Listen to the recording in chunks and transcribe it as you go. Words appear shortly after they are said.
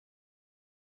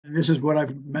this is what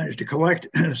I've managed to collect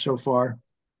so far.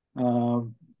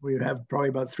 We have probably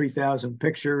about 3,000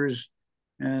 pictures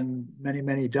and many,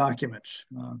 many documents.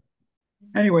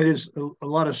 Anyway, there's a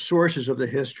lot of sources of the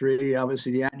history.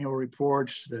 Obviously, the annual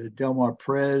reports, the Delmar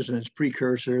Press and its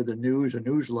precursor, the News, a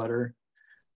newsletter.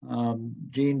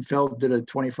 Gene Feld did a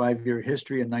 25-year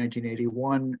history in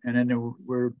 1981, and then there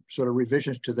were sort of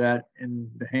revisions to that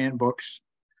in the handbooks.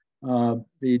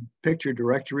 The picture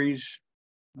directories,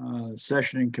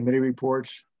 session and committee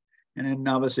reports, and then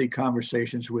obviously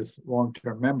conversations with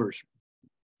long-term members.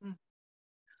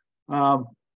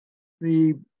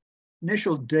 The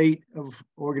initial date of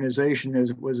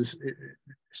organization was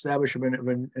establishment of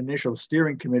an initial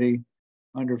steering committee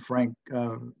under Frank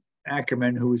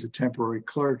Ackerman, who was a temporary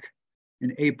clerk,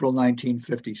 in April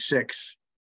 1956.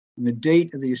 And the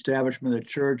date of the establishment of the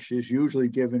church is usually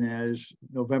given as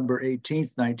November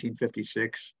 18th,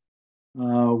 1956,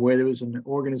 where there was an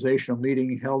organizational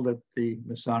meeting held at the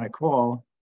Masonic Hall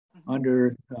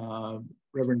under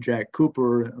Reverend Jack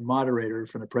Cooper, a moderator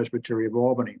from the Presbytery of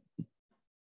Albany.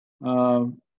 A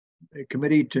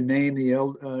committee to name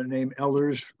the name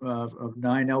elders of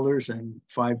 9 elders and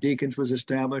 5 deacons was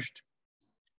established.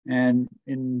 And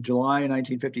in July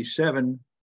 1957,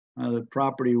 the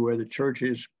property where the church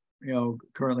is,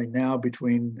 currently now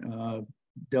between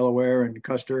Delaware and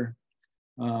Custer,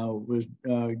 was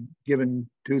given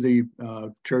to the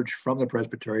church from the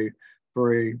Presbytery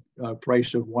for a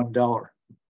price of $1.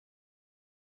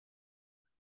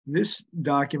 This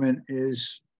document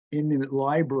is in the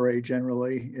library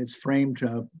generally. It's framed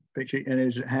picture, and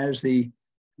it has the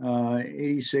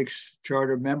 86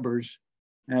 charter members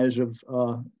as of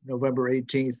November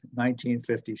 18th,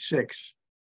 1956.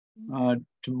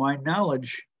 To my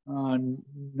knowledge,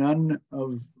 none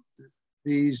of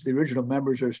the original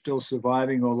members are still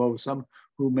surviving, although some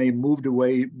who may moved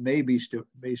away may be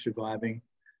surviving.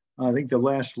 I think the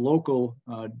last local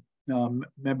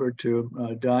member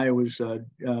to die was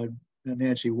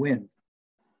Nancy Wynn.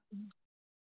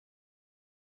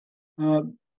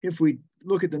 If we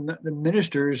look at the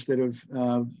ministers that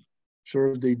have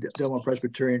served the Delmar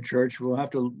Presbyterian Church, we'll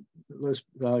have to list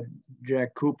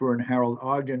Jack Cooper and Harold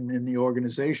Ogden in the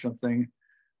organizational thing.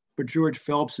 But George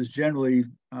Phelps is generally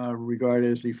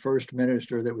regarded as the first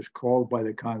minister that was called by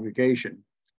the congregation,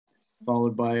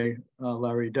 followed by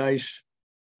Larry Dice,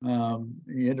 the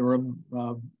interim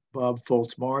Bob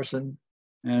Foltz Morrison,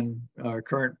 and our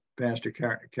current pastor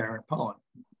Karen Pollen.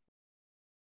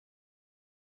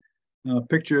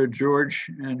 Picture of George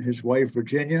and his wife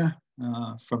Virginia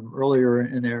from earlier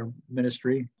in their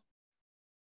ministry.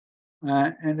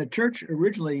 And the church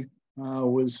originally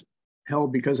was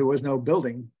held, because there was no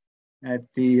building, at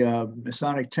the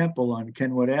Masonic Temple on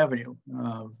Kenwood Avenue,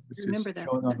 which is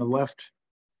shown on the left,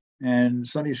 and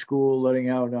Sunday school letting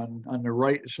out on the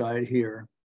right side here.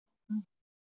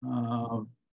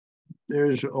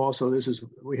 There's also,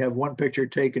 we have one picture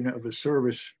taken of a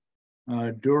service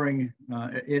during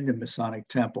in the Masonic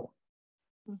Temple.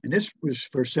 And this was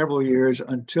for several years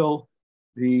until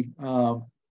the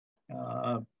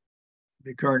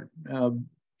current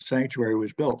sanctuary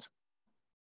was built.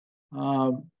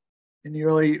 In the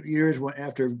early years,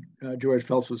 after George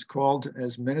Phelps was called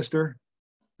as minister,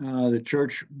 the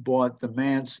church bought the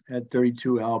manse at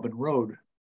 32 Alban Road,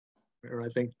 where I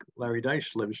think Larry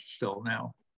Dice lives still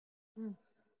now.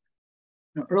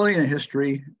 Now, early in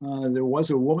history, there was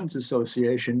a women's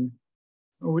association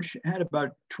which had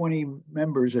about 20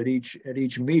 members at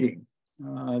each meeting.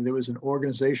 There was an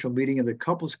organizational meeting of the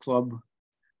Couples Club,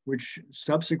 which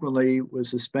subsequently was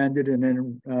suspended and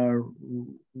then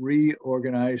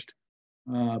reorganized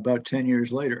about 10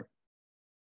 years later.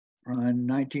 In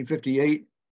 1958,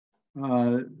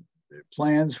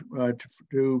 plans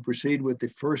to proceed with the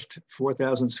first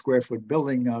 4,000 square foot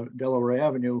building of Delaware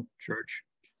Avenue Church.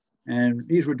 And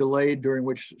these were delayed, during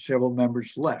which several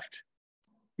members left.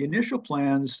 The initial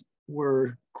plans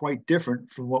were quite different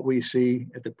from what we see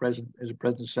at the present as a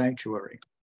present sanctuary.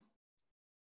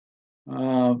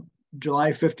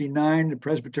 July 59, the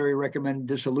Presbytery recommended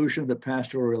dissolution of the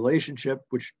pastoral relationship,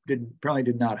 which apparently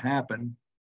did not happen.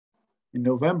 In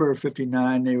November of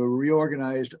 59, they were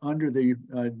reorganized under the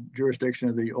jurisdiction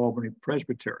of the Albany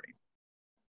Presbytery.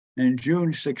 And in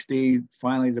June 60,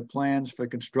 finally, the plans for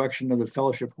construction of the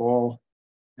Fellowship Hall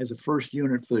as a first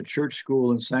unit for the church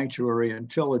school and sanctuary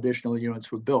until additional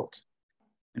units were built.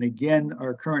 And again,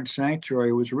 our current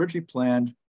sanctuary was originally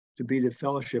planned to be the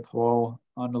Fellowship Hall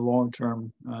on the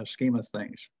long-term scheme of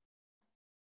things.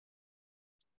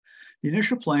 The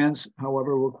initial plans,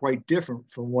 however, were quite different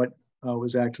from what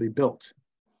was actually built.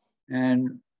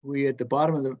 And we, at the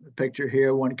bottom of the picture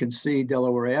here, one can see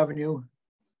Delaware Avenue.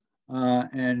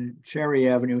 and Cherry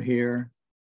Avenue here.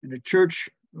 And the church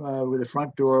with the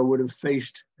front door would have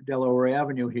faced Delaware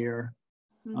Avenue here,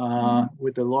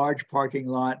 with a large parking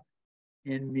lot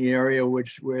in the area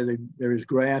where there is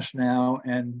grass now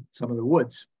and some of the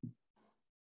woods.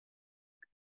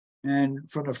 And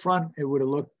from the front, it would have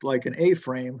looked like an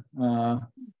A-frame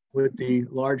with the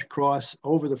large cross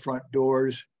over the front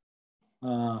doors.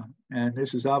 And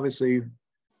this is obviously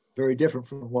very different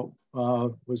from what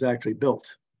was actually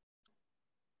built.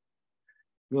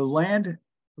 The land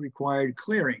required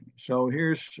clearing. So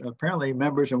here's apparently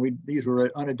members, and these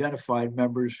were unidentified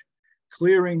members,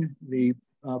 clearing the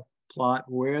plot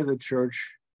where the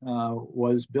church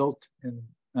was built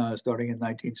starting in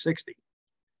 1960.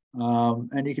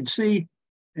 And you can see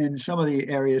in some of the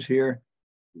areas here,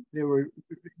 there were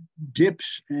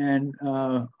dips and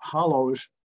hollows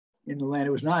in the land.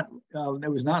 It was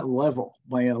not level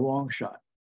by a long shot.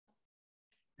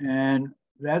 And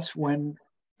that's when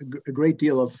a great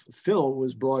deal of fill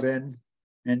was brought in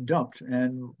and dumped.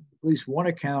 And at least one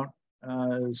account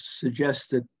suggests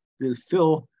that the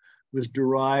fill was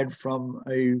derived from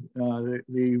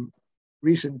the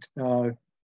recent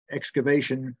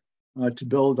excavation to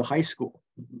build the high school.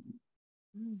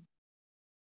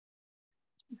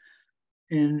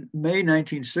 In May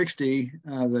 1960,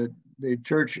 the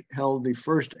church held the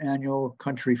first annual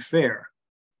country fair.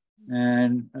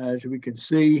 And as we can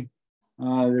see,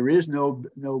 there is no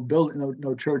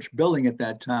church building at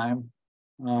that time.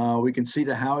 We can see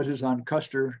the houses on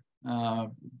Custer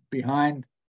behind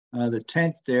the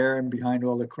tent there and behind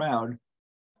all the crowd.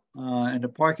 And the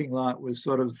parking lot was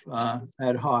sort of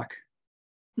ad hoc.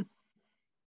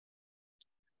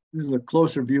 This is a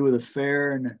closer view of the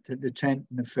fair and the tent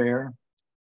and the fair.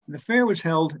 And the fair was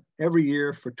held every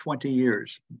year for 20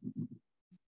 years.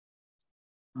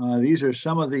 These are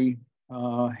some of the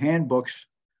handbooks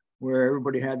where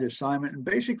everybody had their assignment, and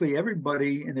basically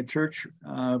everybody in the church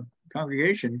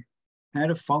congregation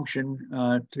had a function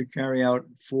to carry out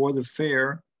for the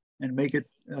fair and make it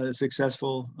a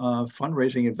successful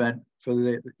fundraising event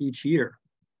for each year.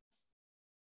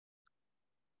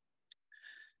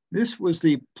 This was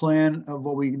the plan of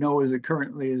what we know as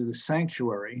currently as the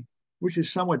sanctuary, which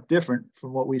is somewhat different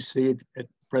from what we see at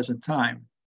present time.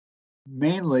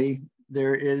 Mainly,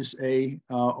 there is a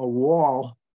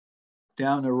wall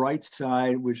down the right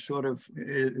side, which sort of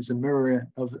is a mirror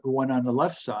of the one on the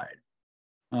left side.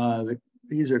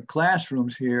 These are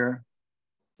classrooms here,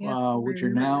 which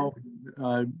are now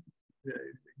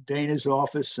Dana's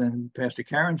office and Pastor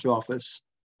Karen's office.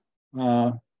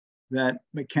 That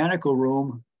mechanical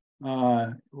room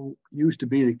used to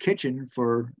be the kitchen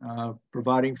for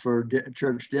providing for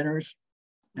church dinners,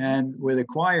 and where the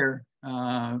choir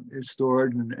is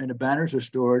stored and the banners are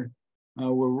stored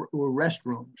were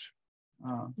restrooms.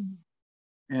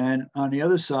 And on the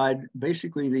other side,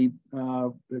 basically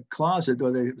the closet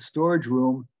or the storage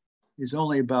room is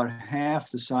only about half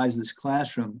the size of this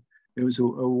classroom. There was a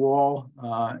wall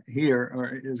here,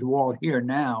 or there's a wall here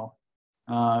now.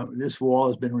 This wall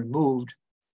has been removed.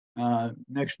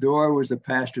 Next door was the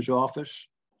pastor's office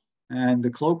and the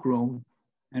cloakroom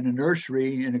and a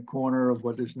nursery in a corner of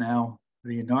what is now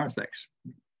the narthex.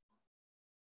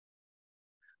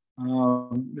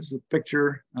 This is a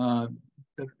picture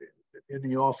in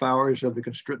the off hours of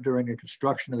during the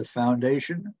construction of the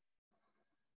foundation.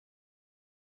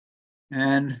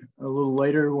 And a little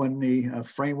later, when the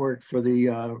framework for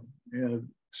the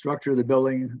structure of the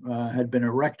building had been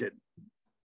erected.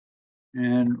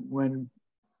 And when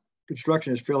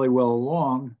construction is fairly well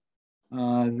along,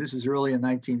 this is early in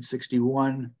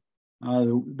 1961.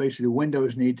 Basically, the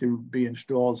windows need to be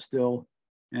installed still,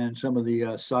 and some of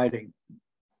the siding.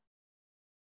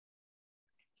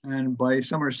 And by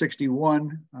summer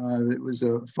 '61, it was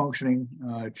a functioning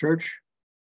church.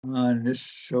 And this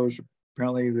shows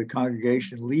apparently the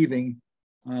congregation leaving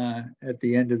at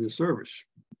the end of the service.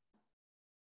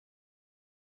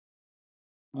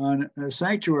 The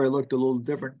sanctuary looked a little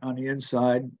different on the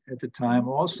inside at the time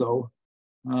also.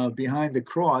 Behind the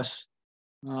cross,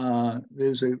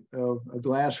 there's a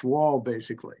glass wall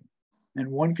basically. And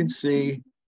one can see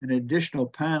an additional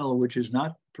panel which is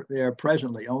not there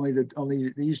presently.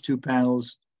 Only these two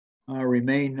panels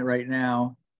remain right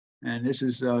now, and this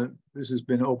has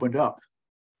been opened up.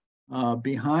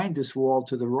 Behind this wall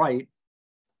to the right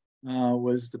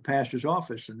was the pastor's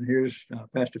office, and here's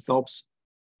Pastor Phelps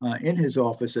in his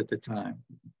office at the time.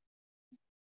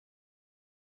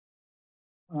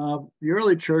 The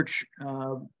early church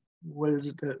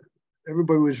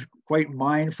everybody was quite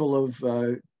mindful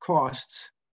of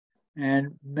costs.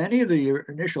 And many of the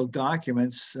initial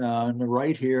documents on the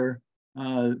right here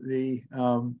the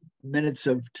minutes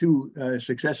of two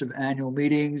successive annual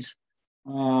meetings,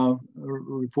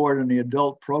 report on the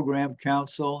Adult Program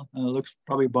Council. Looks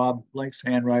probably Bob Blake's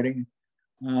handwriting,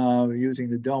 using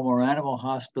the Delmar Animal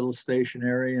Hospital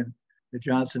stationery and the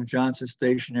Johnson & Johnson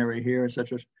stationery here, and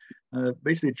such as.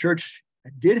 Basically, the church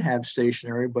did have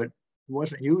stationery, but it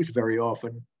wasn't used very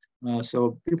often.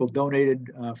 So people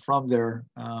donated from their,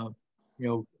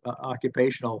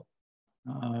 occupational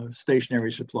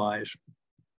stationery supplies.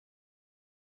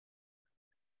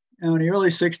 Now, in the early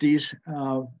 60s,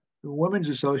 the Women's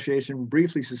Association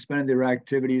briefly suspended their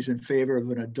activities in favor of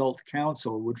an adult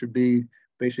council, which would be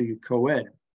basically co-ed.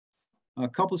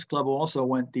 Couples Club also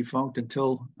went defunct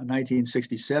until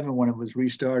 1967 when it was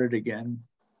restarted again.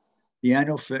 The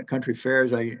annual country fair,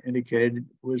 as I indicated,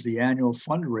 was the annual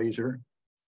fundraiser.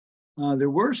 There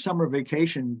were summer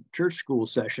vacation church school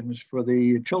sessions for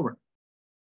the children.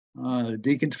 The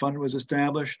Deacons Fund was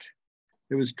established.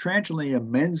 There was transiently a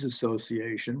men's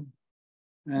association.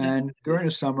 And during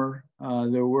the summer,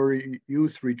 there were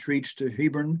youth retreats to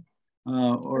Hebron,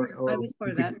 or you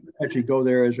could actually go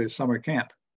there as a summer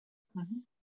camp.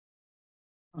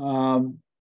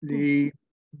 The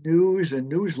news and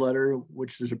newsletter,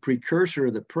 which is a precursor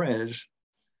of the Pres,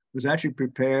 was actually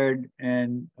prepared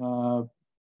and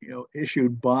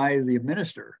issued by the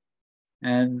minister.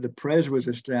 And the Pres was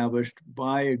established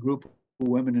by a group of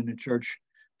women in the church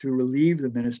to relieve the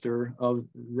minister of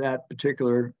that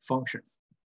particular function.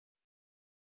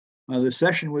 The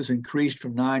session was increased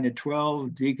from 9 to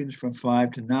 12, deacons from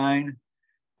 5 to 9,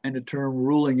 and the term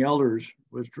ruling elders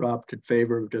was dropped in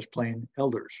favor of just plain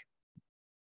elders.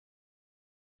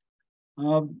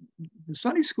 The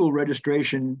Sunday school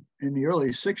registration in the early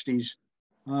 60s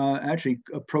actually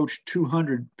approached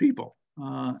 200 people.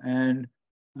 And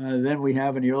then we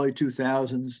have in the early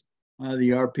 2000s, the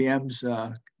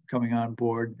RPMs coming on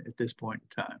board at this point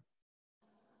in time.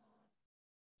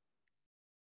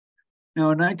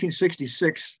 Now, in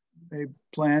 1966, they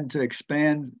planned to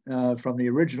expand from the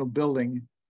original building.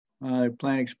 They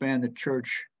planned to expand the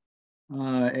church,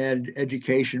 add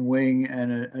education wing,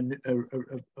 and a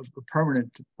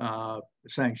permanent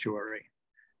sanctuary.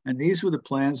 And these were the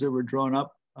plans that were drawn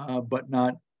up, but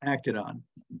not acted on.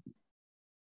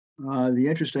 The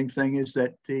interesting thing is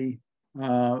that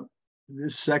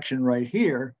this section right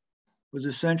here was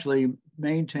essentially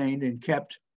maintained and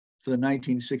kept for the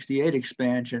 1968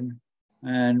 expansion,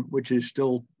 and which is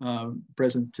still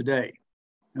present today.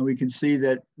 And we can see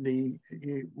that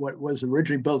what was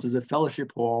originally built as a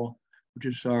fellowship hall, which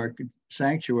is our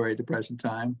sanctuary at the present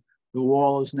time, the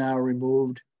wall is now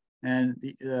removed, and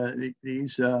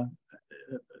these have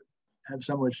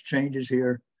some of its changes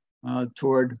here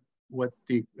toward what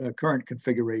the current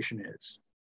configuration is.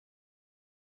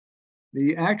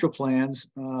 The actual plans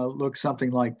look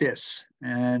something like this,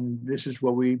 and this is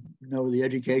what we know the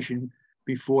education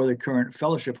before the current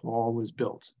fellowship hall was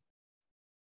built.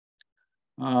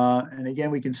 And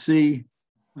again, we can see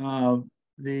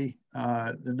the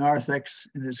narthex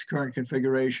in its current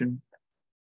configuration.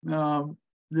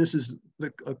 This is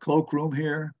a cloakroom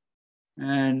here,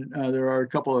 and there are a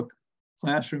couple of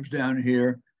classrooms down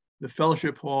here. The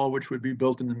fellowship hall, which would be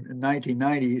built in the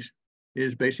 1990s,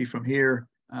 is basically from here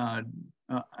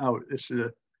out. This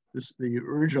is the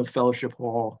original fellowship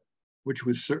hall, which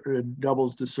was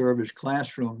doubles to serve as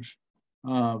classrooms,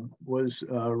 was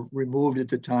removed at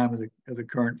the time of the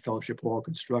current fellowship hall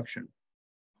construction.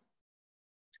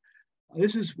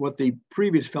 This is what the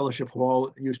previous fellowship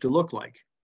hall used to look like.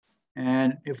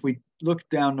 And if we look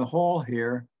down the hall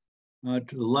here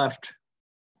to the left,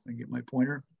 I get my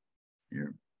pointer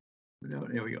here.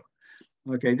 There we go.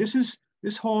 Okay,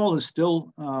 this hall is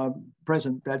still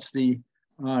present. That's the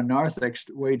narthex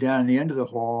way down the end of the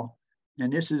hall.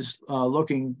 And this is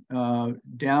looking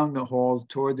down the hall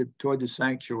toward the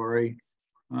sanctuary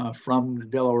from the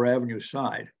Delaware Avenue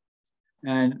side.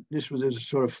 And there's a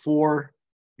sort of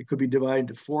it could be divided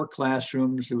into 4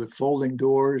 classrooms with folding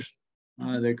doors.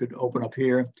 They could open up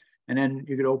here. And then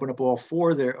you could open up all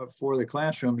 4 of the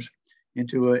classrooms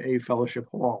into a fellowship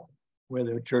hall where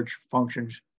the church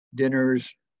functions,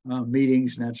 dinners,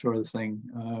 meetings, and that sort of thing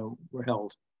were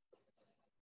held.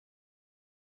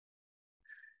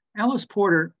 Alice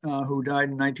Porter, who died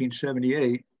in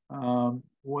 1978,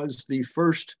 was the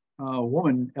first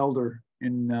woman elder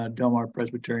in Delmar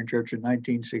Presbyterian Church in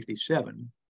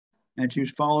 1967. And she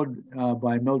was followed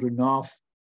by Mildred Knopf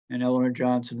and Eleanor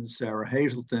Johnson and Sarah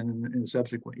Hazelton in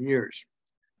subsequent years.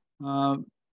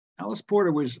 Alice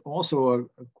Porter was also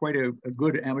quite a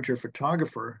good amateur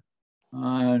photographer.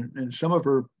 And some of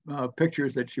her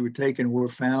pictures that she would taken were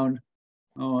found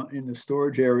in the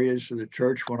storage areas of the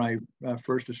church when I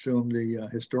first assumed the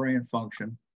historian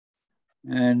function.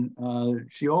 And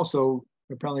she also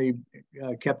apparently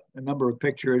kept a number of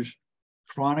pictures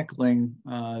chronicling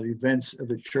the events of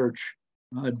the church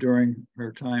during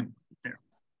her time there.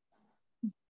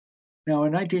 Now,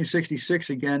 in 1966,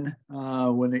 again,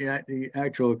 when the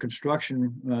actual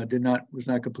construction was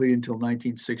not completed until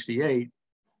 1968,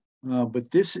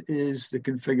 but this is the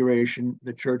configuration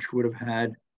the church would have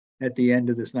had at the end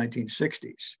of the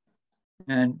 1960s.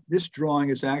 And this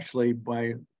drawing is actually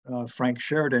by Frank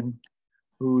Sheridan,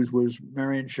 who was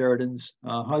Marion Sheridan's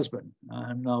husband.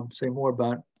 And I'll say more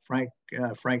about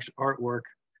Frank's artwork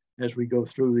as we go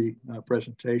through the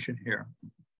presentation here.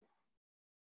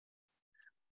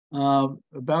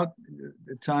 About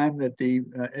the time that the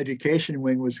education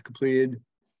wing was completed,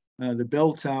 the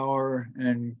bell tower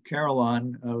and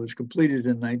carillon was completed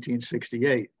in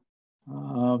 1968.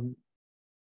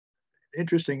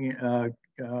 Interesting, a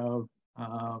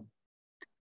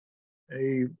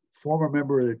former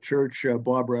member of the church,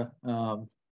 Barbara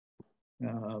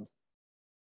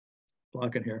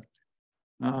Blocken here,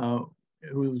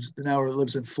 who now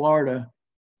lives in Florida,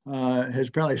 has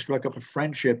apparently struck up a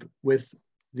friendship with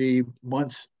the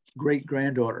Muntz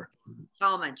great-granddaughter.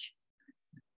 Talmadge,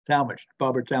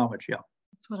 Barbara Talmadge, yeah.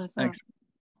 That's what I thought. Thanks.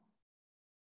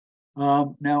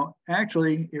 Now,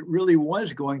 actually, it really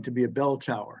was going to be a bell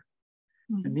tower.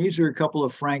 Mm-hmm. And these are a couple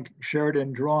of Frank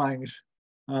Sheridan drawings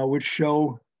which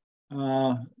show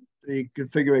the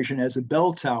configuration as a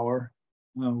bell tower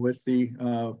with the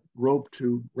rope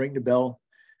to ring the bell.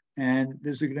 And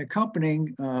there's an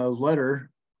accompanying letter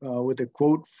with a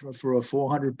quote for a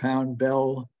 400-pound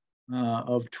bell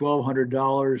of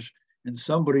 $1,200. And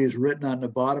somebody has written on the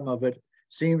bottom of it,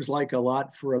 seems like a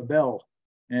lot for a bell.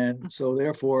 And so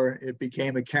therefore it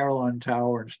became a carillon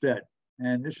tower instead.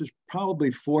 And this is probably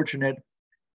fortunate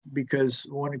because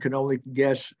one can only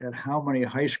guess at how many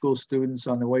high school students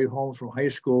on the way home from high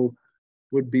school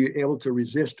would be able to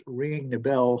resist ringing the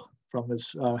bell from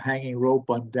this hanging rope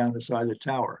down the side of the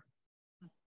tower.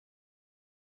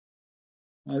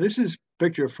 This is a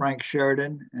picture of Frank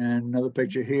Sheridan and another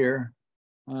picture here.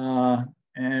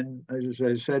 And as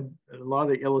I said, a lot of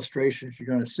the illustrations you're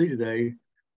going to see today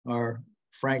are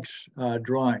Frank's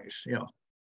drawings. You know,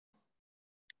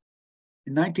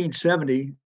 in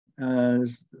 1970,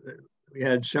 we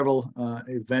had several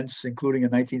events, including a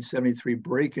 1973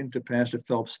 break-in to Pastor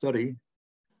Phelps' study.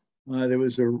 There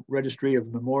was a registry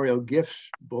of memorial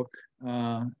gifts book,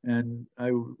 and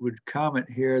I would comment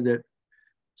here that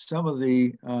some of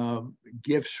the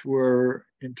gifts were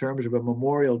in terms of a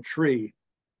memorial tree.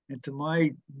 And to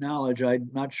my knowledge, I'm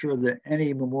not sure that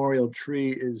any memorial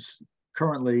tree is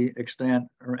currently extant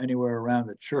or anywhere around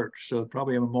the church. So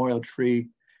probably a memorial tree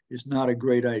is not a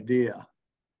great idea.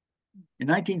 In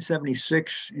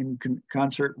 1976, in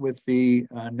concert with the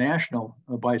National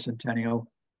Bicentennial,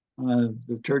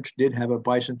 the church did have a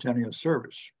bicentennial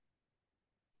service.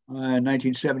 In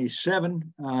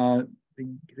 1977,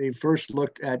 they first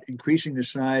looked at increasing the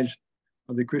size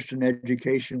of the Christian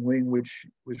education wing, which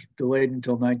was delayed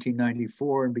until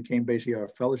 1994 and became basically our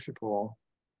fellowship hall.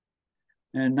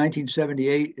 And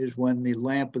 1978 is when the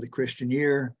lamp of the Christian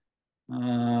year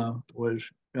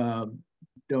was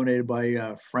donated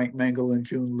by Frank Mengel and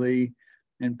June Lee,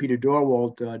 and Peter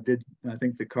Dorwalt did, I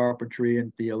think, the carpentry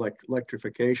and the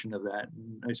electrification of that.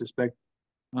 And I suspect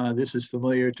this is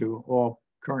familiar to all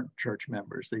current church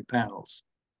members, the panels.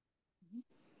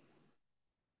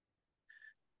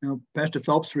 Now, Pastor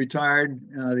Phelps retired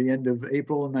the end of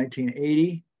April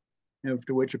 1980,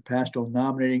 after which a pastoral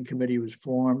nominating committee was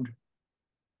formed.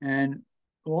 And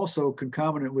also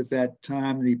concomitant with that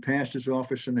time, the pastor's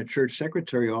office and the church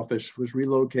secretary office was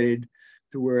relocated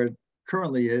to where it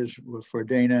currently is for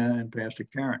Dana and Pastor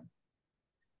Karen.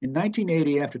 In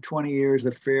 1980, after 20 years,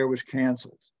 the fair was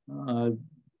canceled for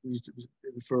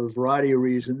a variety of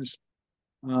reasons.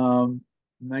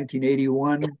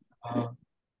 1981,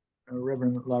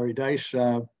 Reverend Larry Dice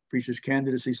preached his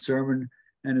candidacy sermon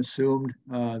and assumed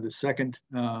the second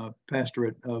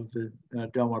pastorate of the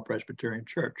Delmar Presbyterian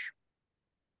Church.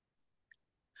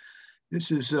 This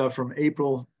is from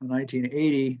April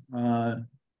 1980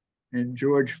 in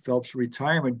George Phelps'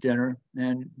 retirement dinner.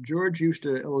 And George used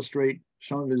to illustrate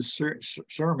some of his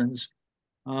sermons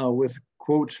with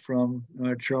quotes from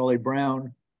Charlie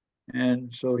Brown.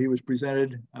 And so he was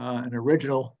presented an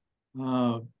original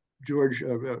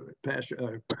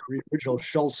original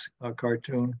Schultz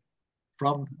cartoon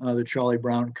from the Charlie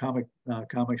Brown comic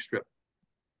strip.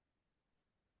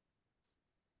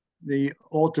 The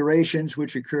alterations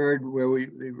which occurred where we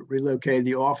relocated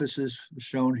the offices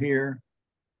shown here.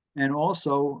 and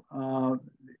also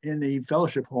in the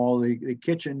fellowship hall, the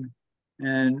kitchen,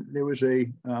 and there was a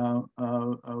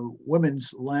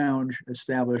women's lounge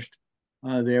established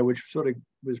there, which sort of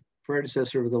was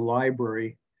predecessor of the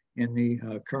library in the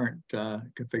current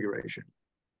configuration.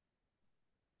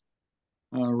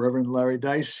 Reverend Larry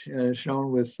Dice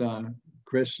shown with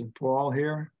Chris and Paul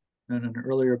here, and an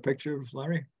earlier picture of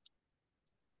Larry.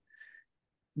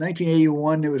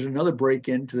 1981, there was another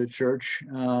break-in to the church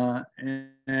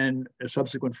and a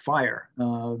subsequent fire,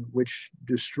 which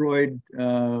destroyed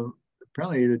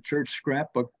apparently the church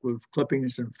scrapbook with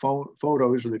clippings and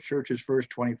photos of the church's first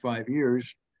 25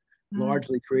 years,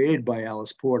 largely created by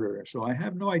Alice Porter. So I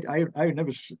have no idea, I've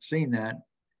never seen that,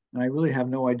 and I really have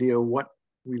no idea what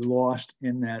we lost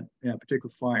in that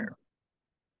particular fire.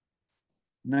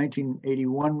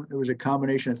 1981, it was a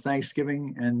combination of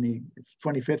Thanksgiving and the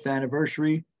 25th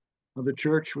anniversary of the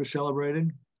church was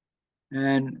celebrated.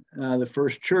 And the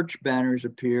first church banners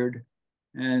appeared,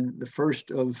 and the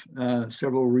first of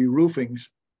several re-roofings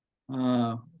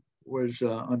was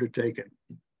undertaken.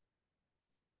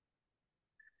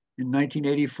 In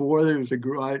 1984, there was a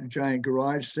giant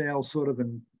garage sale, sort of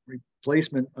in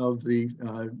replacement of the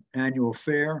annual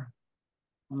fair.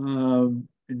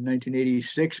 In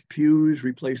 1986, pews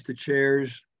replaced the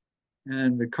chairs,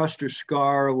 and the Custer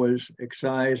scar was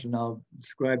excised, and I'll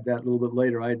describe that a little bit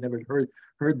later. I had never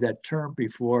heard that term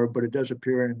before, but it does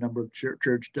appear in a number of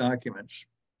church documents.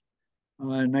 In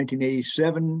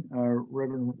 1987,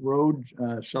 Reverend Rhodes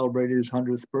celebrated his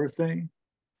 100th birthday.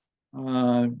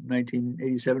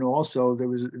 1987 also, there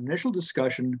was an initial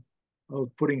discussion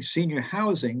of putting senior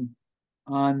housing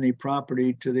on the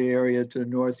property to the area to the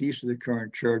northeast of the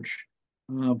current church.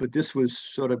 But this was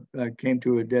sort of came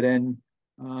to a dead end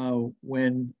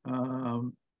when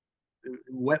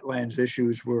wetlands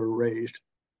issues were raised.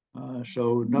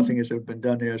 So nothing has ever been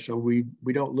done there. So we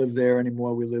don't live there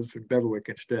anymore. We live in Beverwick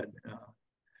instead.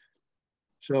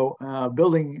 So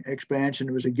building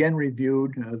expansion was again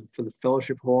reviewed for the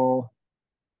fellowship hall.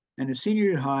 And the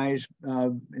senior highs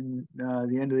in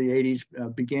the end of the 80s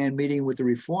began meeting with the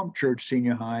Reformed Church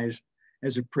senior highs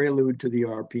as a prelude to the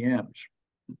RPMs.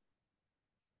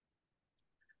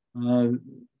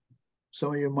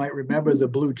 Some of you might remember the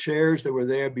blue chairs that were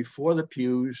there before the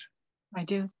pews. I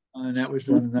do. And that was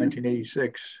done in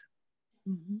 1986.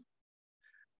 Mm-hmm.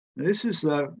 This is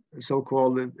the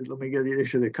so-called, let me get the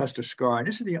issue of the Custer scar. And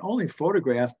this is the only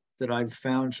photograph that I've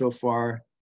found so far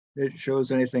that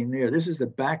shows anything there. This is the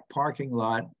back parking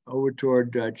lot over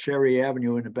toward Cherry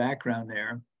Avenue in the background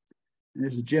there. And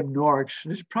this is Jim Norks.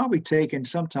 This is probably taken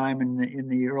sometime in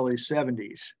the early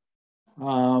 70s.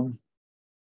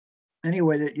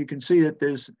 Anyway, that you can see that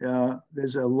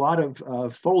there's a lot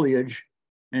of foliage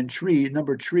and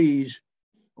number of trees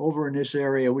over in this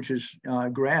area, which is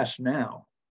grass now.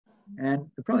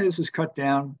 And apparently this was cut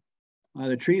down.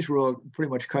 The trees were pretty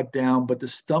much cut down, but the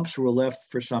stumps were left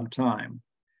for some time.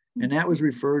 And that was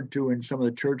referred to in some of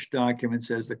the church documents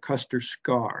as the Custer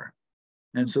scar.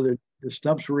 And so the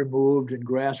stumps were removed and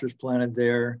grass was planted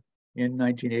there in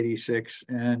 1986.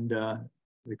 And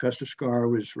the Custer scar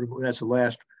was removed. That's the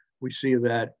last we see of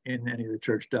that in any of the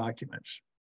church documents.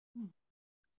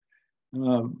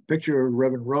 Picture of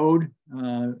Reverend Rhodes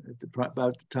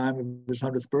about the time of his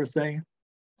 100th birthday.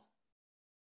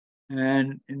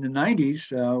 And in the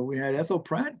 90s, we had Ethel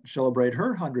Pratt celebrate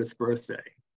her 100th birthday.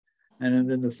 And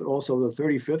then also the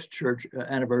 35th church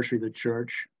anniversary of the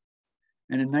church.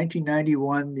 And in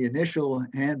 1991, the initial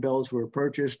handbells were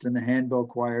purchased and the handbell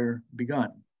choir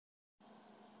begun.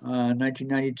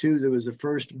 1992, there was the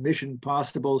first Mission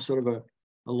Possible, sort of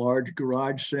a large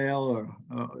garage sale or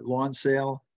lawn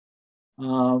sale.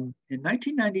 In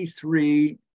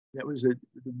 1993, that was the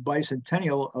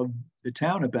bicentennial of the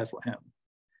town of Bethlehem.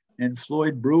 And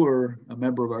Floyd Brewer, a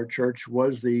member of our church,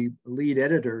 was the lead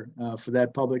editor for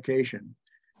that publication.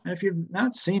 And if you've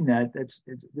not seen that, it's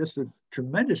just a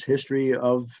tremendous history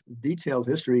detailed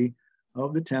history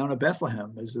of the town of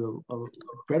Bethlehem. There's an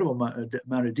incredible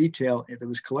amount of detail that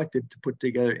was collected to put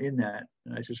together in that.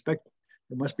 And I suspect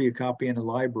there must be a copy in the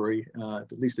library,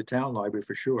 at least the town library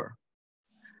for sure.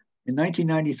 In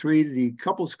 1993, the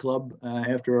Couples Club,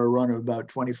 after a run of about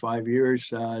 25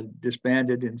 years,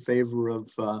 disbanded in favor of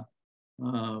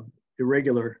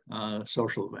irregular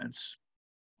social events.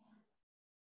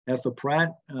 Ethel Pratt,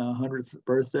 100th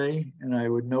birthday, and I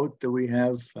would note that we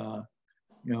have,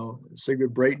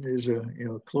 Sigrid Brayton is,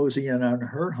 closing in on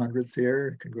her 100th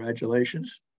here.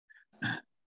 Congratulations.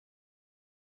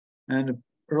 And an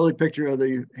early picture of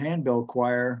the handbell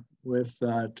choir with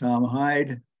Tom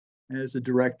Hyde as the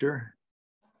director,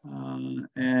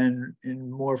 and in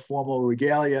more formal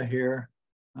regalia here,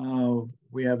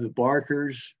 We have the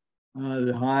Barkers,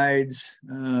 the Hydes,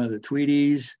 the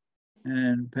Tweedies,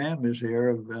 and Pam is here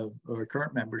of our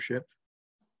current membership.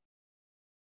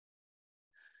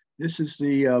 This is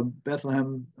the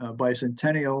Bethlehem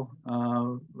Bicentennial,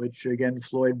 which again,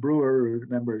 Floyd Brewer, a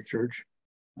member of the church,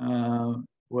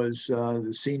 was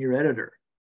the senior editor.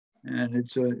 And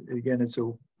it's a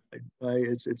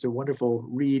wonderful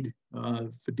read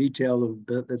for detail of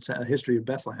the history of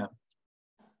Bethlehem.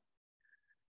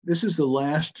 This is the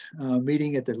last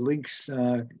meeting at the Links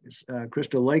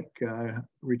Crystal Lake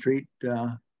retreat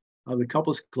of the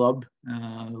Couples Club.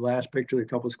 The last picture of the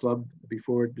Couples Club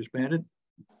before it disbanded.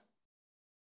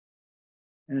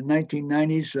 And in the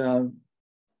 1990s,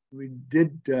 we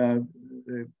did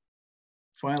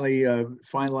finally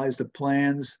finalize the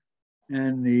plans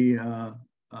and the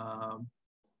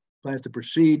plans to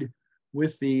proceed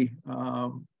with the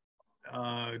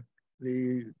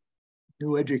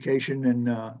new education and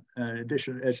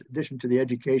addition to the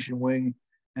education wing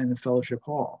and the fellowship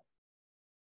hall.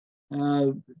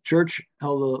 Church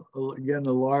held again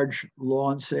a large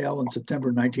lawn sale in September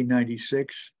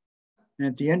 1996. And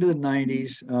at the end of the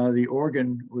 90s, the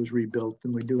organ was rebuilt,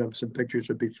 and we do have some pictures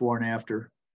of before and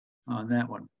after on that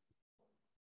one.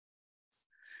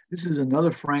 This is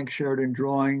another Frank Sheridan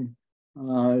drawing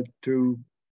to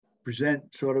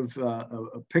present sort of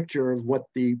a picture of what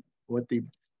the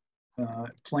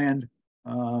planned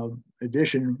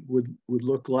addition would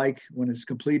look like when it's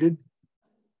completed.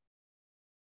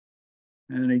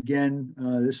 And again,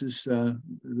 this is the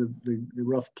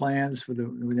rough plans for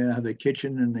we now have the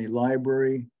kitchen and the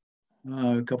library,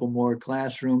 a couple more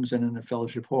classrooms, and then the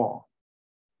fellowship hall.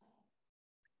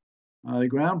 The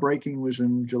groundbreaking was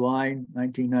in July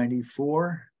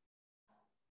 1994,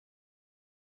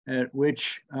 at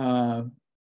which Pastor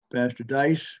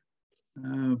Dice,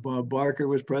 Bob Barker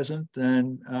was present,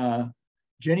 and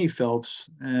Jenny Phelps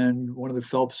and one of the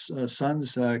Phelps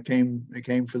sons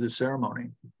came for the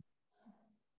ceremony.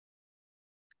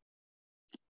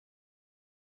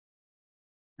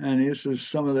 And this is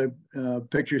some of the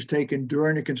pictures taken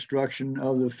during the construction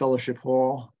of the fellowship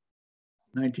hall,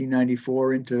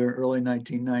 1994 into early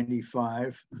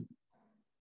 1995.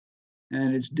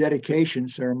 And its dedication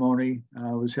ceremony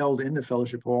was held in the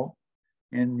fellowship hall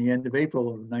in the end of April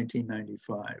of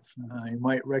 1995. You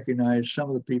might recognize some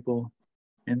of the people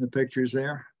in the pictures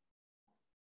there.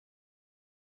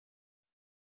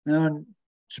 Now, in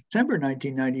September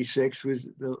 1996 was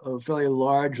a fairly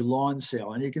large lawn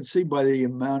sale. And you can see by the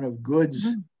amount of goods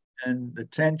and the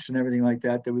tents and everything like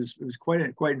that, it was quite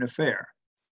an affair.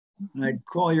 And I'd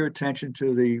call your attention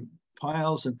to the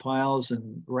piles and piles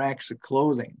and racks of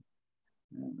clothing.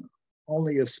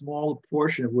 Only a small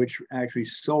portion of which actually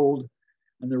sold,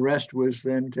 and the rest was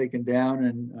then taken down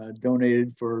and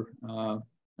donated for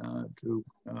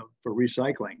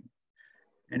recycling.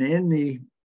 And in the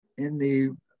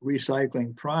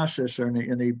recycling process, or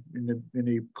in the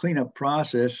cleanup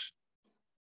process,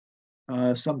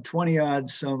 some 20-odd,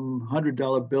 some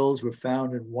 $100 bills were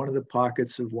found in one of the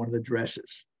pockets of one of the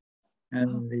dresses,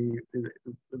 and it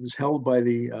was held by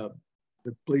the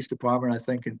police department, I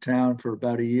think, in town for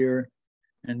about a year,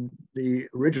 and the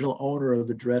original owner of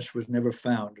the dress was never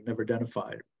found, never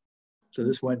identified. So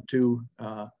this went to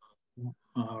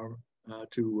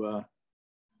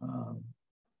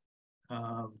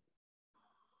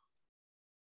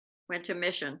went to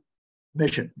mission.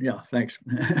 Mission, yeah, thanks.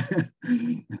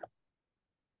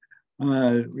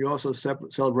 We also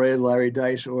celebrated Larry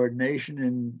Dice ordination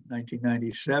in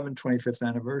 1997, 25th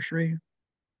anniversary.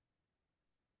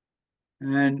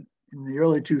 And in the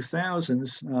early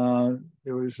 2000s,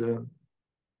 there was a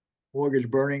mortgage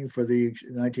burning for the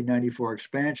 1994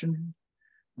 expansion.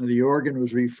 The organ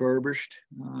was refurbished.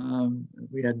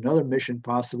 We had another mission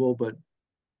possible, but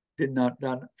we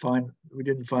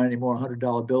didn't find any more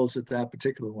 $100 bills at that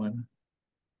particular one.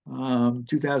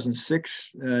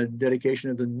 2006,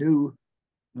 dedication of the new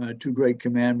Two Great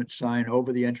Commandments sign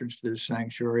over the entrance to the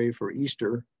sanctuary for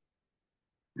Easter.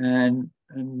 And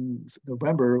in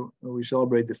November, we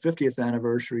celebrated the 50th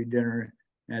anniversary dinner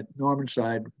at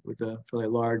Normanside with a fairly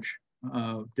large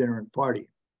dinner and party.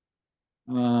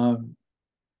 And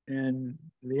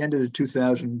the end of the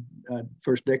 2000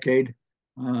 first decade,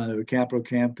 the capital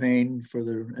campaign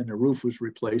and the roof was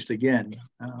replaced again.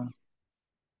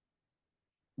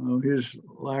 Here's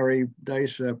Larry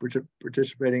Dice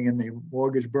participating in the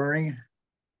mortgage burning.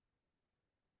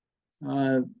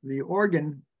 The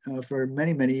organ for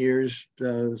many, many years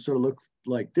sort of looked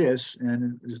like this,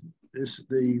 and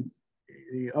the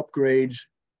upgrades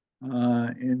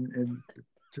in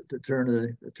the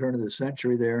turn of the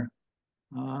century there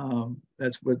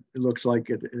That's what it looks like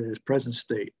at its present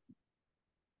state.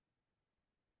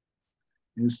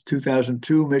 Is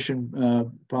 2002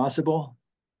 mission possible?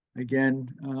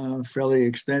 Again, fairly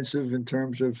extensive in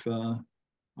terms of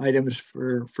items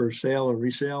for sale or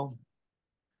resale.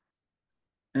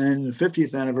 And the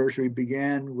 50th anniversary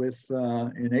began with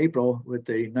in April with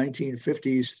a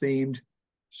 1950s themed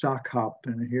sock hop.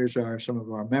 And here's some of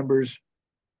our members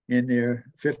in their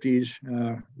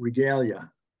 50s regalia.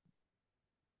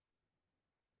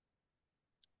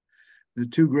 The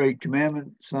two great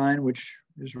commandment sign, which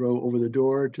is over the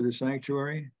door to the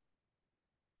sanctuary.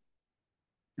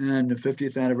 And the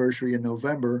 50th anniversary in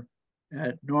November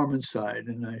at Norman's side.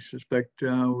 And I suspect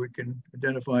we can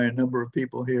identify a number of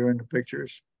people here in the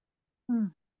pictures.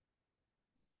 Some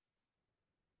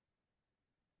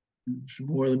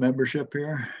more of the membership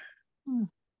here.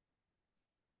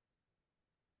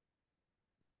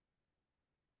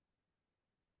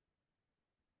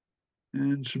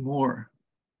 And some more.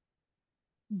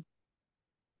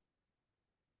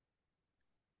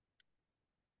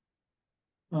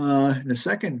 In the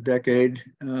second decade,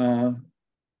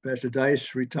 Pastor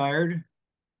Dice retired.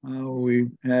 We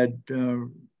had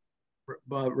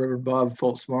Reverend Bob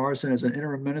Fultz Morrison as an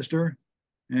interim minister,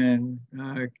 and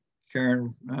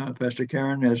Pastor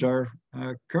Karen as our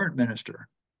current minister.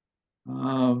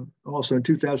 Also in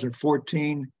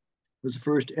 2014 was the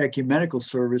first ecumenical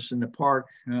service in the park.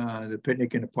 The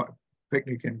picnic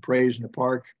and praise in the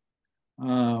park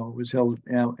was held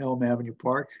at Elm Avenue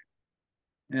Park.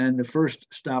 And the first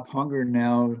Stop Hunger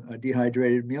Now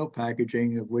dehydrated meal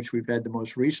packaging, of which we've had the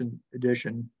most recent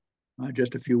edition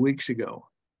just a few weeks ago.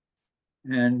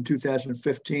 And in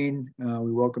 2015,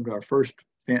 we welcomed our first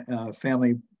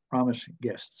Family Promise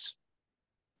guests.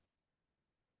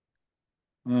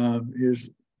 Here's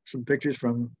some pictures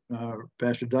from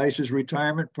Pastor Dice's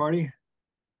retirement party.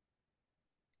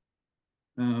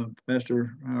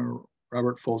 Pastor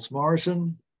Robert Fultz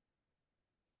Morrison,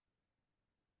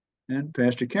 and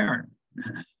Pastor Karen.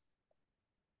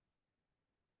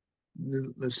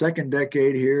 The second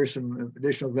decade here, some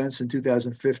additional events in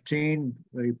 2015.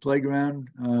 The playground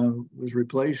was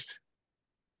replaced.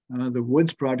 The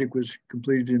Woods project was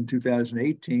completed in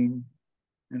 2018.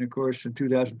 And of course, in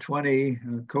 2020,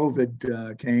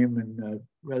 COVID came and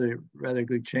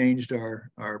radically changed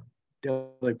our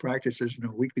daily practices and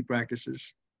our weekly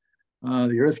practices.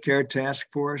 The Earth Care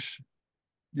Task Force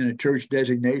and a church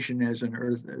designation as an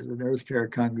Earth Care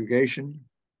congregation,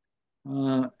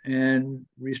 and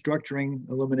restructuring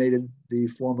eliminated the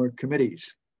former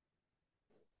committees.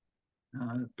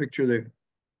 Picture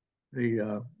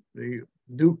the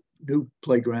new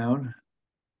playground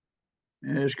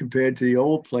as compared to the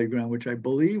old playground, which I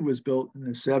believe was built in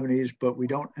the 70s, but we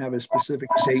don't have a specific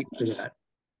date for that.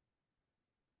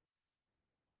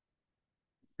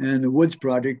 And the Woods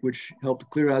project, which helped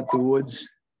clear out the woods.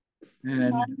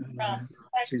 And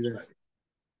see that.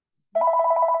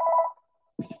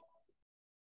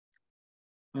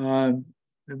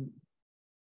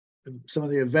 Some of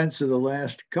the events of the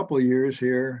last couple of years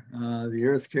here, the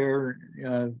Earth Care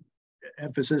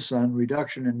emphasis on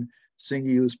reduction in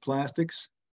single-use plastics,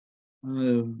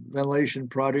 the ventilation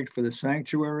project for the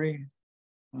sanctuary,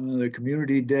 the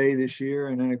Community Day this year,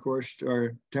 and then of course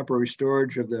our temporary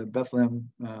storage of the Bethlehem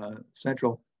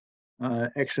Central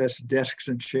excess desks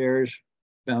and chairs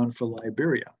bound for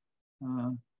Liberia.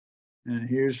 And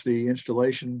here's the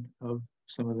installation of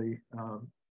some of the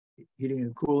heating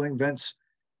and cooling vents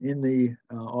in the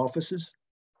offices.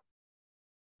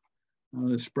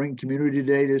 The Spring Community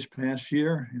Day this past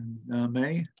year in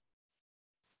May.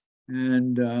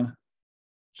 And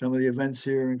some of the events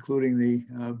here, including the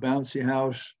bouncy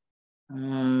house,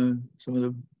 some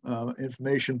of the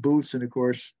information booths, and of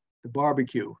course, the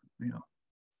barbecue,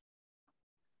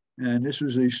 And this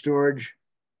was the storage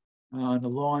on the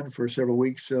lawn for several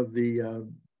weeks of the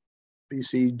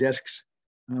BC desks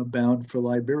bound for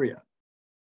Liberia.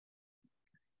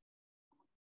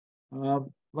 I'd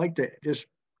like to just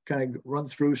kind of run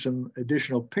through some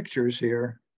additional pictures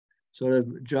here so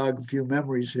to jog a few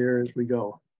memories here as we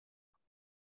go.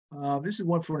 This is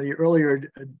one from the earlier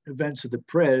events of the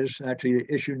Pres, actually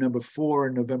issue number 4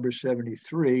 in November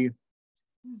 '73.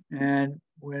 And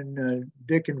when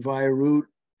Dick and Vi Root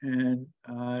and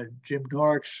Jim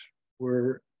Norks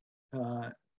were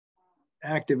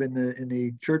active in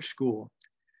the church school.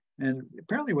 And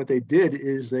apparently what they did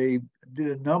is they did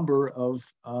a number of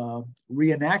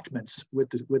reenactments with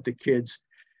the kids.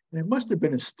 And it must have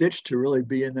been a stitch to really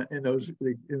be in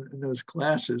those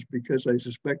classes, because I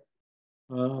suspect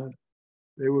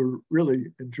they were really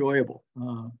enjoyable.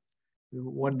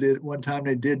 One time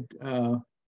they did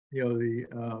the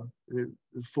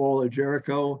fall of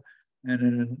Jericho, and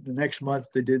then the next month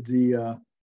they did the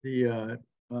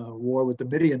war with the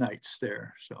Midianites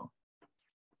there. So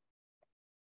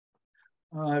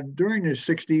during the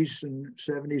 60s and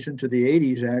 70s into the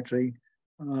 80s, actually,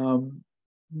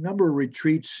 number of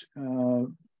retreats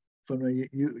from the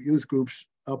youth groups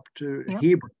up to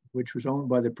Hebron, which was owned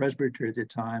by the presbytery at the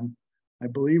time. I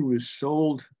believe it was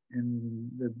sold in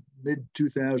the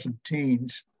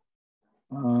mid-2010s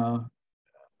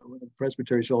when the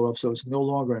presbytery sold off, so it's no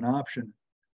longer an option.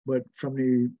 But from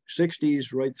the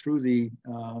 60s right through the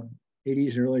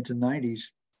 80s and early to 90s,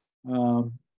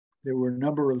 there were a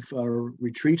number of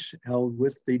retreats held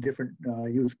with the different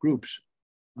youth groups.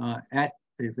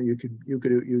 You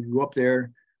could go up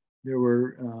there. There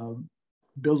were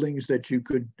buildings that you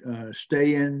could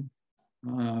stay in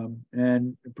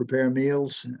and prepare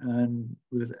meals, and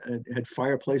had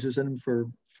fireplaces in them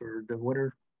for the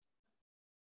winter.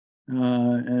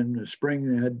 And the spring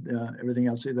they had everything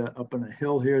else. See that up on a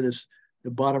hill here. The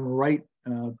bottom right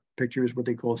picture is what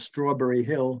they call Strawberry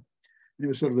Hill. And it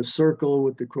was sort of a circle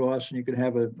with the cross, and you could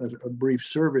have a brief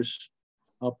service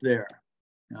up there.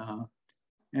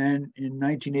 And in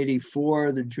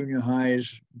 1984, the junior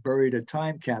highs buried a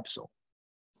time capsule.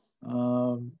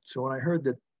 So when I heard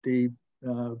that the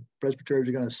presbytery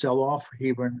was going to sell off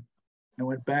Hebron, I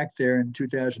went back there in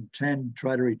 2010 to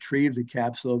try to retrieve the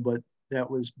capsule, but that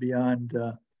was beyond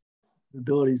the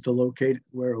abilities to locate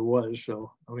where it was.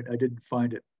 So I didn't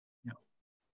find it.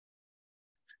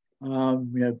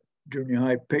 We have junior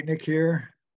high picnic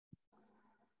here.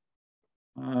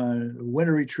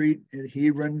 Winter retreat at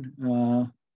Hebron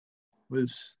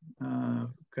was kind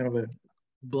of a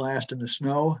blast in the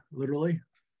snow, literally.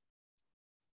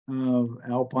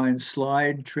 Alpine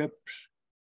slide trips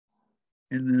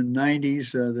in the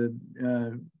 90s.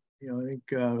 I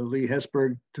think Lee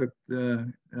Hesberg took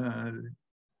the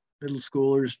middle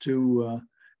schoolers to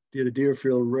the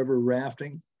Deerfield River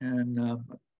rafting, and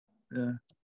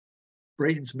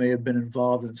Braytons may have been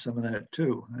involved in some of that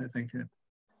too. I think in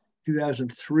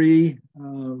 2003,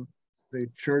 the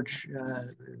church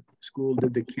school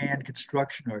did the can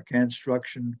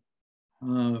construction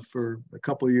for a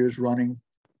couple of years running,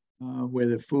 where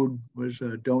the food was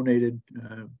donated.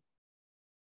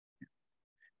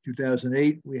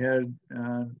 2008, we had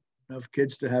enough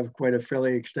kids to have quite a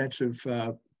fairly extensive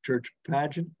church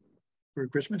pageant for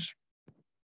Christmas.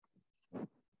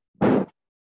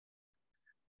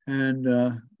 And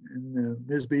the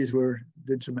Misbys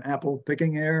did some apple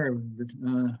picking there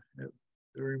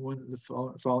during the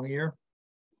following year.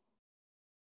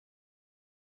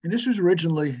 And this was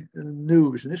originally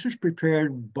news, and this was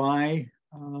prepared by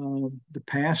the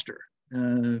pastor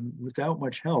without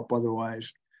much help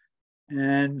otherwise.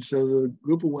 And so the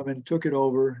group of women took it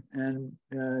over, and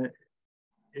it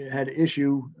had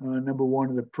issue number one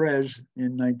of the Pres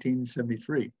in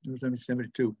 1973. It was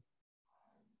 1972.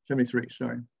 73,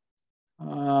 sorry.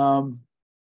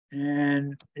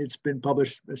 And it's been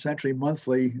published essentially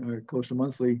monthly, or close to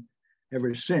monthly,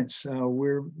 ever since.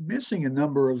 We're missing a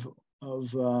number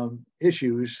of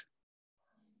issues.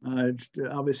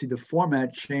 Obviously, the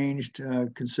format changed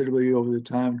considerably over the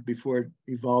time before it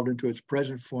evolved into its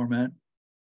present format.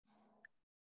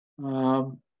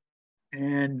 Then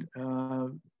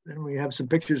we have some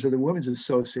pictures of the Women's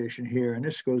Association here, and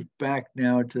this goes back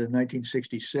now to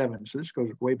 1967. So this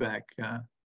goes way back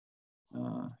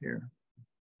here.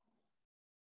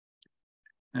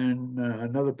 And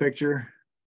another picture.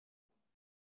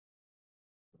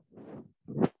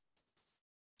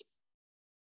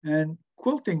 And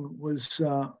quilting was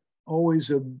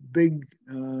always a big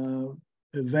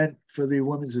event for the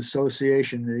Women's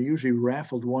Association. They usually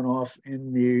raffled one off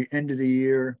in the end of the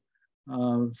year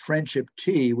friendship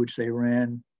tea, which they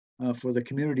ran for the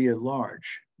community at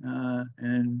large.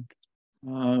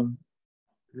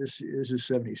 This is a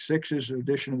 76's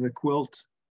edition of the quilt.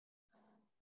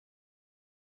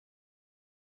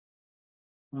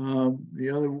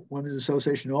 The other Women's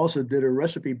Association also did a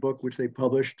recipe book, which they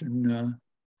published and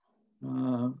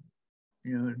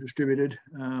distributed.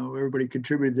 Everybody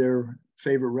contributed their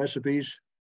favorite recipes.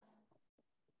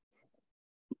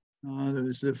 There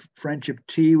was the Friendship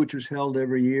Tea, which was held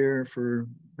every year for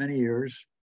many years.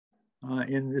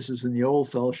 This is in the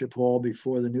old fellowship hall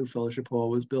before the new fellowship hall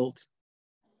was built.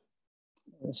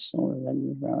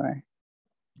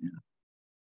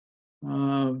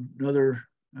 Another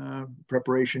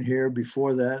preparation here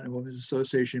before that, a Women's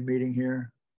Association meeting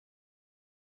here.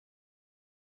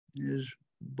 Is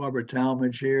Barbara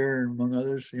Talmadge here, among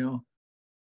others, And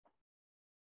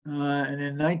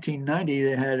in 1990,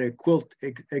 they had a quilt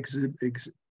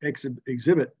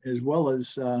exhibit, as well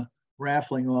as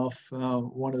raffling off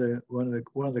one of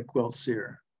the quilts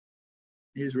here.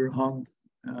 These were hung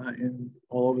in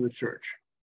all over the church.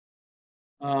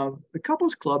 The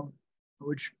Couples Club,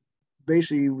 which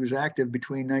basically was active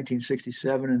between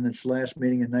 1967 and its last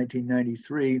meeting in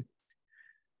 1993,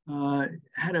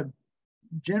 had a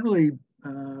generally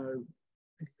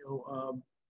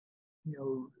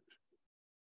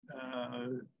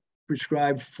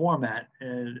prescribed format.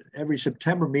 And every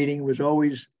September meeting was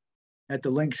always at the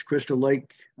Lynx Crystal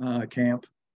Lake camp.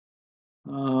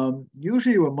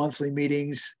 Usually were monthly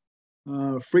meetings.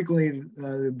 Frequently,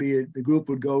 the group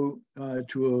would go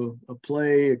to a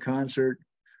play, a concert,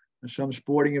 some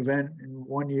sporting event. In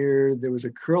one year, there was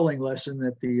a curling lesson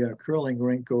at the curling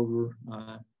rink over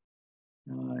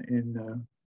in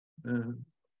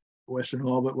West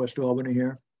Albany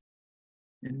here.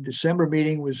 In December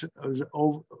meeting was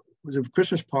a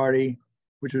Christmas party,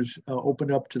 which was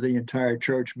opened up to the entire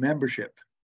church membership.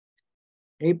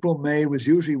 April, May was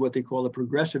usually what they call a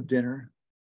progressive dinner.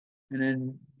 And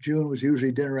then June was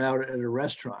usually dinner out at a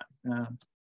restaurant.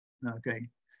 Okay.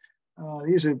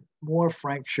 These are more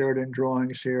Frank Sheridan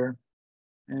drawings here.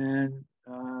 And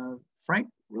Frank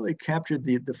really captured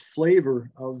the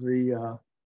flavor of the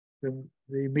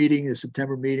meeting, the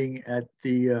September meeting at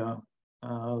the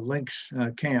Lynx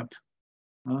camp.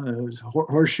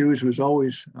 Horseshoes was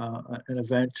always an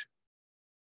event.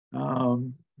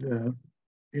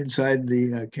 Inside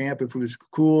the camp, if it was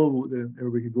cool,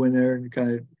 everybody could go in there and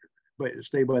kind of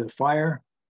stay by the fire.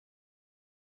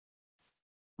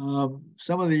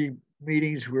 Some of the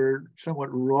meetings were somewhat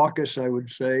raucous, I would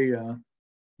say. At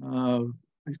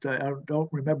least I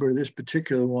don't remember this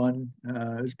particular one.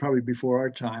 It was probably before our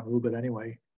time, a little bit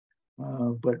anyway.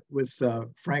 But with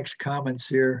Frank's comments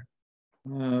here,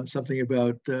 something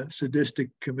about sadistic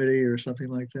committee or something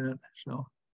like that. So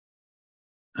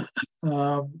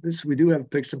we do have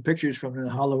some pictures from the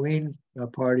Halloween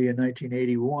party in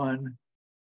 1981.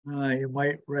 You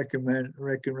might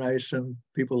recognize some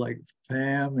people like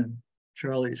Pam and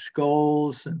Charlie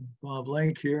Scholes and Bob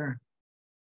Link here.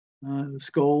 The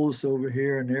Scholes over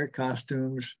here in their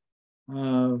costumes.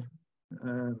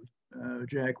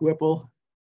 Jack Whipple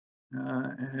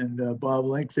and Bob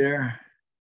Link there.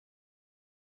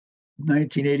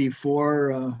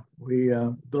 1984, we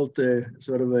built a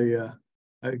sort of a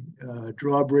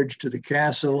drawbridge to the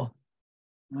castle.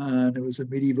 And it was a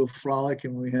medieval frolic,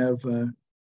 and we have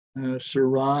Sir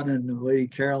Ron and Lady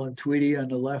Carolyn Tweedy on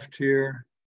the left here,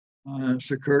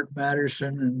 Sir Kurt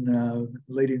Matterson and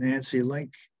Lady Nancy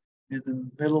Link in the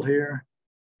middle here,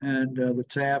 and the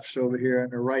Tafts over here on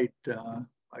the right.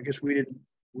 I guess we didn't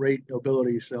rate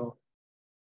nobility, so.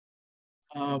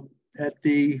 At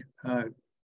the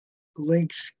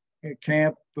Lynx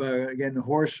camp, again,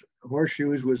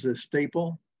 horseshoes was a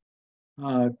staple.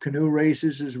 Canoe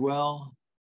races as well,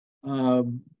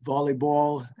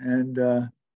 volleyball, and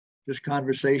just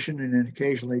conversation, and then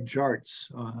occasionally jarts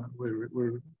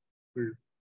were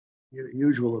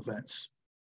usual events.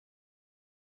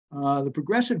 The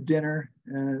progressive dinner,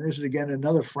 and this is again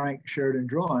another Frank Sheridan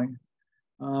drawing.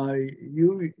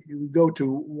 You go to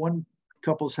one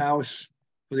couple's house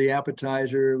for the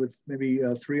appetizer with maybe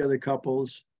 3 other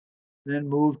couples, then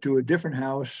move to a different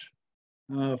house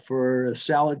for a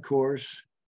salad course,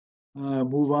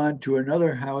 move on to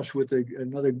another house with a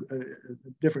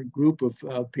different group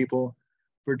of people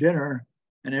for dinner,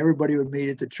 and everybody would meet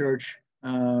at the church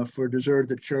for dessert at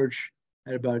the church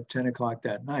at about 10 o'clock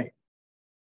that night.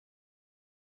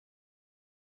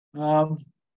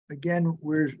 Again,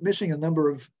 we're missing a number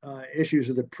of issues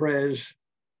of the Prez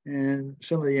and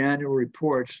some of the annual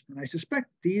reports, and I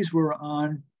suspect these were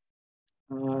on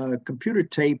computer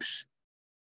tapes,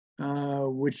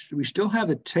 which we still have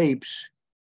the tapes,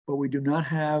 but we do not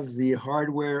have the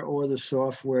hardware or the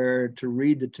software to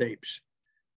read the tapes.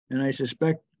 And I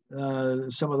suspect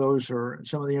some of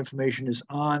the information is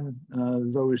on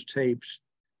those tapes.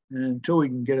 And until we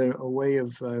can get a way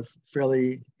of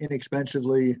fairly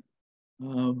inexpensively,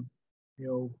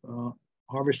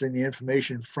 harvesting the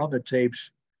information from the tapes,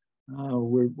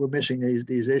 we're missing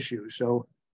these issues. So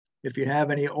if you have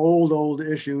any old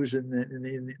issues in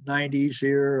the 90s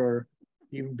here, or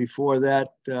even before that,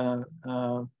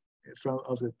 of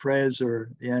the Prez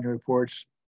or the annual reports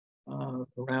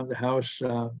around the house,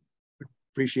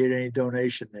 appreciate any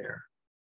donation there.